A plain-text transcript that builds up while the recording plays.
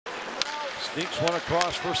Sneaks one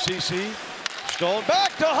across for CC. Stone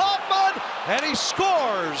back to Hoffman, and he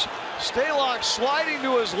scores. Stalock sliding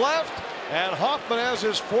to his left, and Hoffman has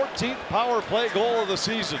his 14th power play goal of the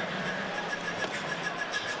season.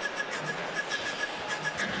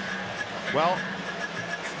 Well,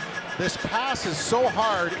 this pass is so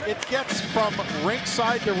hard, it gets from rink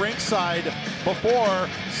side to rink side before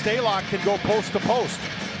Stalock can go post to post.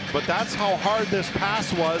 But that's how hard this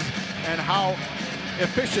pass was and how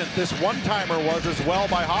efficient this one-timer was as well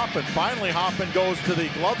by Hoffman. Finally, Hoffman goes to the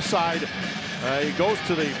glove side. He goes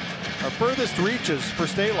to the furthest reaches for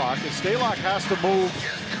Stalock, and Stalock has to move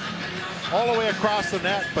all the way across the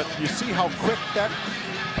net, but you see how quick that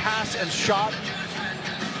pass and shot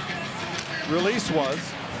release was.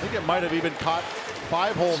 I think it might have even caught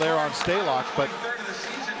 5-hole there on Stalock, but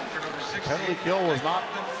penalty kill was not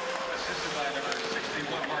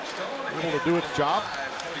able to do its job.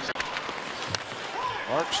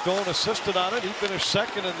 Mark Stone assisted on it. He finished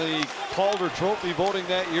second in the Calder Trophy voting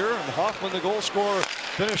that year, and Hoffman, the goal scorer,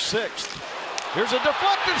 finished sixth. Here's a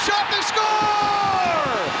deflected shot. They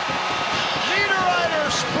score!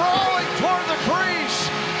 Niederreiter sprawling toward the crease,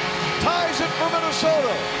 ties it for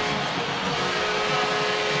Minnesota.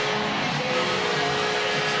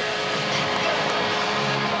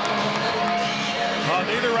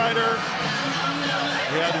 Niederreiter,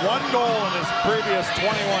 he had one goal in his previous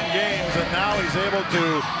 21 games, and now he's able to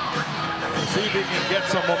see if he can get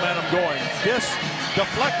some momentum going. This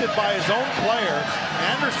deflected by his own player.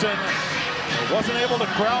 Anderson wasn't able to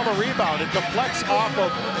corral the rebound. It deflects off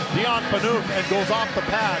of Dion Phaneuf and goes off the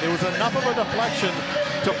pad. It was enough of a deflection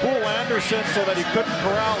to fool Anderson so that he couldn't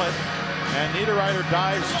corral it. And Niederreiter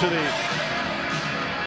dives to the